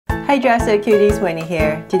Hi Birthday Cuties, Winnie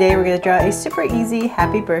here. Today we're going to draw a super easy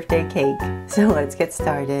happy birthday cake. So let's get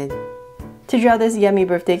started. To draw this yummy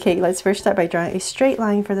birthday cake, let's first start by drawing a straight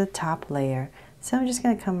line for the top layer. So I'm just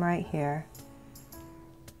going to come right here.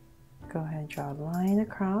 Go ahead and draw a line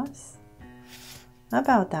across.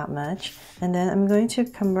 About that much. And then I'm going to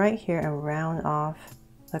come right here and round off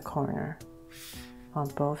the corner on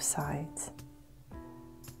both sides.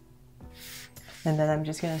 And then I'm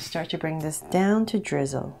just going to start to bring this down to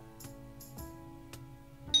drizzle.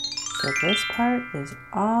 So this part is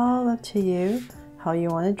all up to you, how you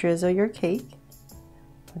want to drizzle your cake.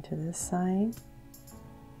 Go to this side.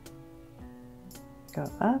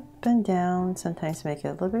 Go up and down. Sometimes make it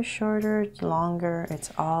a little bit shorter, longer. It's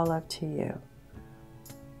all up to you.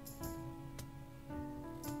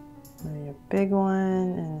 Maybe a big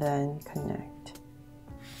one and then connect.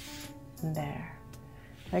 There.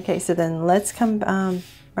 Okay, so then let's come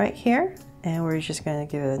right here and we're just going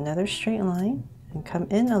to give it another straight line and come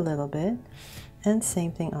in a little bit, and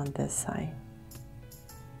same thing on this side.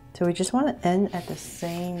 So we just want to end at the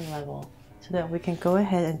same level so that we can go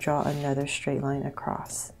ahead and draw another straight line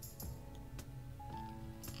across.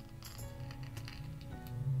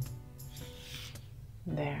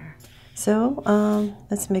 There. So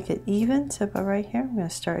let's make it even. So about right here, I'm going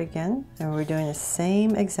to start again, and we're doing the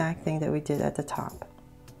same exact thing that we did at the top.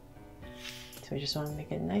 So we just want to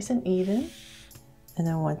make it nice and even. And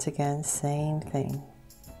then once again, same thing.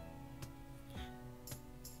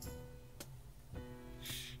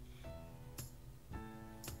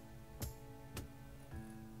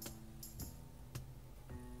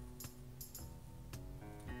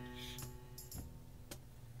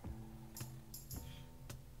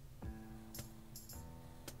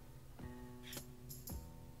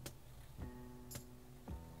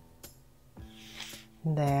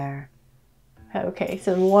 There. Okay,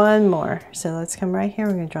 so one more. So let's come right here.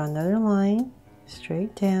 We're going to draw another line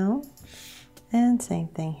straight down, and same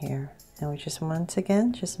thing here. And we just once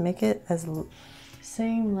again just make it as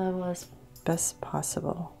same level as best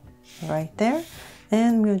possible right there.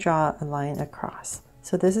 And I'm going to draw a line across.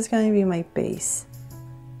 So this is going to be my base.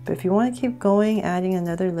 But if you want to keep going, adding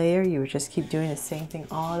another layer, you would just keep doing the same thing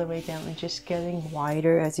all the way down and just getting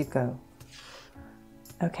wider as you go.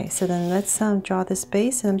 Okay, so then let's draw this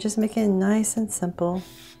base, and I'm just making it nice and simple,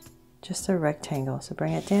 just a rectangle. So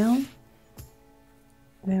bring it down,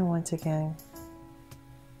 and once again,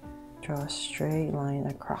 draw a straight line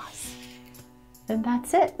across. And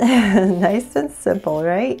that's it. Nice and simple,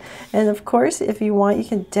 right? And of course, if you want, you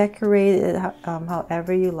can decorate it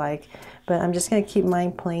however you like, but I'm just going to keep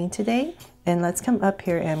mine plain today. And let's come up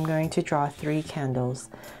here, and I'm going to draw 3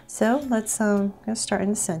 candles. So let's I'm going to start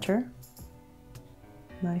in the center.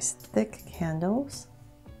 Nice thick candles,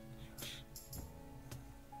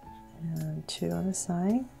 and 2 on the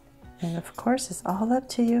side, and of course it's all up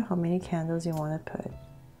to you how many candles you want to put.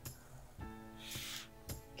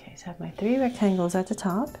 Okay, so I have my 3 rectangles at the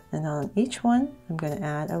top, and on each one I'm going to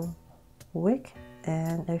add a wick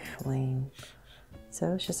and a flame.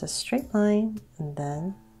 So it's just a straight line and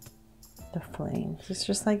then the flame. It's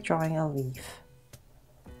just like drawing a leaf.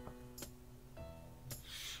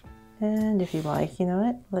 And if you like, you know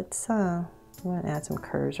what, let's I'm going to add some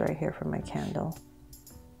curves right here for my candle.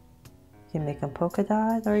 You can make them polka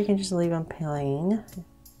dot, or you can just leave them plain.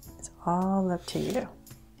 It's all up to you.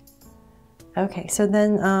 Okay, so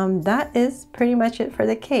then that is pretty much it for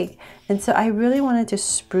the cake. And so I really wanted to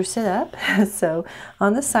spruce it up. So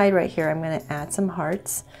on the side right here, I'm going to add some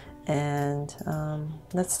hearts. And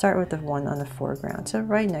let's start with the one on the foreground. So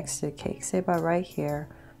right next to the cake, say about right here.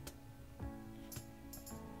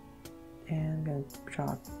 And I'm going to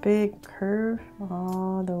draw a big curve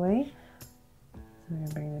all the way. So I'm going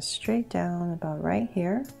to bring this straight down about right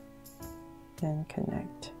here. Then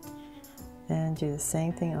connect. And do the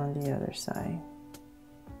same thing on the other side.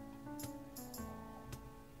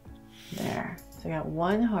 There. So I got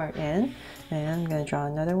one heart in. And I'm going to draw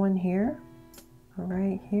another one here.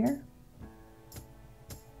 Right here.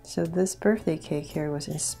 So this birthday cake here was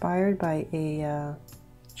inspired by a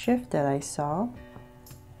GIF that I saw.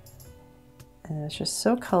 And it's just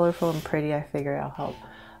so colorful and pretty, I figured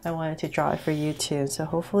I wanted to draw it for you too. So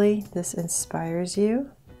hopefully this inspires you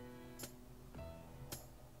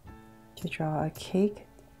to draw a cake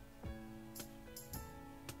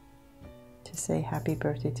to say happy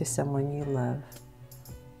birthday to someone you love.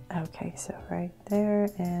 Okay, so right there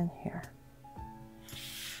and here.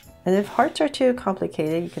 And if hearts are too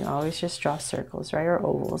complicated, you can always just draw circles, right? Or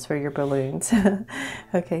ovals for your balloons.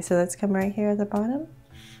 Okay, so let's come right here at the bottom.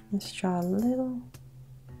 Let's draw a little,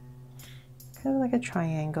 kind of like a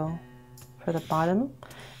triangle for the bottom.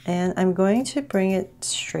 And I'm going to bring it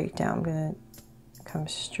straight down. I'm going to come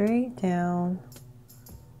straight down.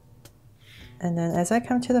 And then as I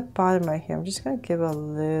come to the bottom right here, I'm just going to give a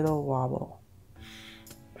little wobble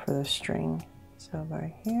for the string. So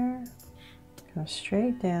right here, come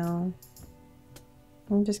straight down,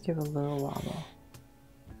 and just give a little wobble.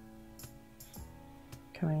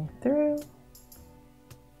 Coming through.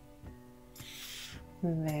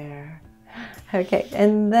 There. Okay,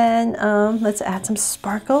 and then let's add some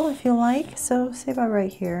sparkle if you like. So say about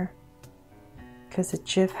right here, because the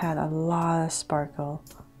GIF had a lot of sparkle.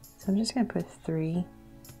 So I'm just going to put 3.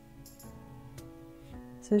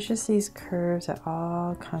 So it's just these curves that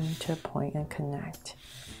all come to a point and connect.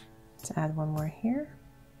 Let's add one more here.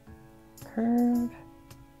 Curve,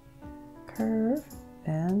 curve,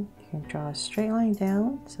 and you can draw a straight line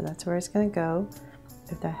down. So that's where it's going to go.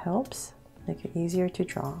 If that helps, make it easier to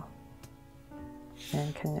draw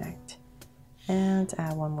and connect. And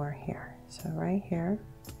add one more here. So right here,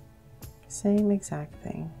 same exact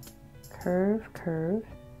thing. Curve, curve,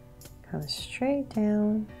 come straight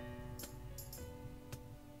down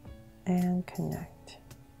and connect.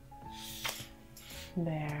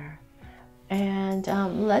 There. And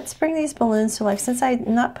let's bring these balloons to life. Since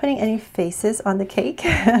I'm not putting any faces on the cake,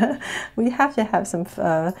 we have to have some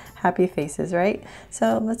happy faces, right?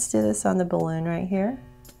 So let's do this on the balloon right here.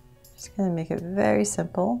 Just gonna make it very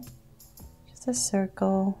simple. Just a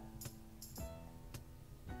circle.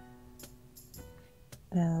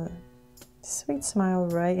 And a sweet smile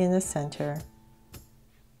right in the center.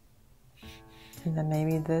 And then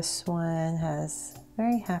maybe this one has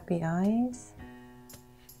very happy eyes.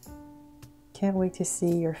 Can't wait to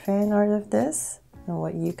see your fan art of this and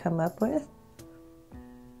what you come up with.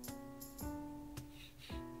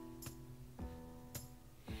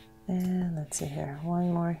 And let's see here,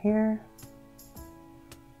 one more here.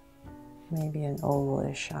 Maybe an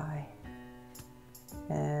ovalish eye.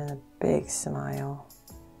 And a big smile.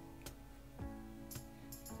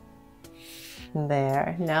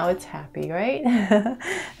 There, now it's happy, right?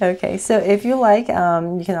 Okay, so if you like,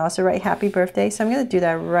 you can also write happy birthday. So I'm going to do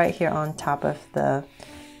that right here on top of the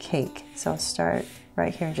cake. So I'll start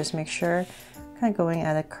right here and just make sure, kind of going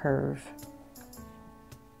at a curve.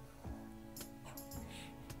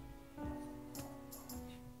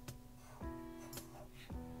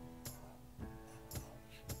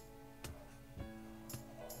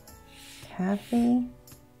 Happy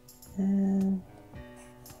and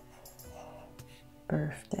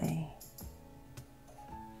birthday.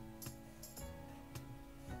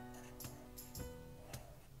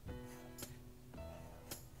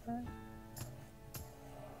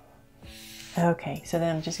 Okay, so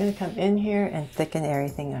then I'm just going to come in here and thicken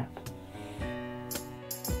everything up.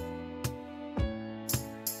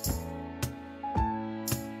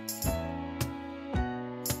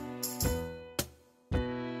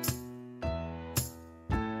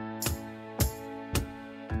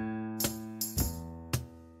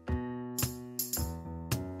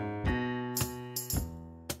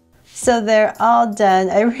 So they're all done.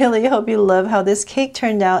 I really hope you love how this cake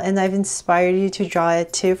turned out, and I've inspired you to draw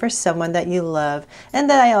it too for someone that you love, and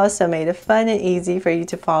that I also made it fun and easy for you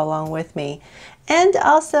to follow along with me. And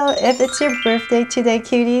also, if it's your birthday today,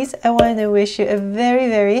 cuties, I want to wish you a very,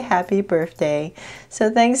 very happy birthday. So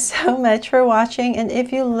thanks so much for watching, and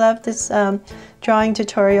if you love this drawing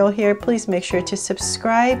tutorial here, please make sure to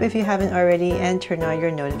subscribe if you haven't already and turn on your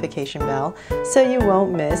notification bell so you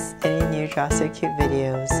won't miss any new Draw So Cute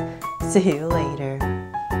videos. See you later.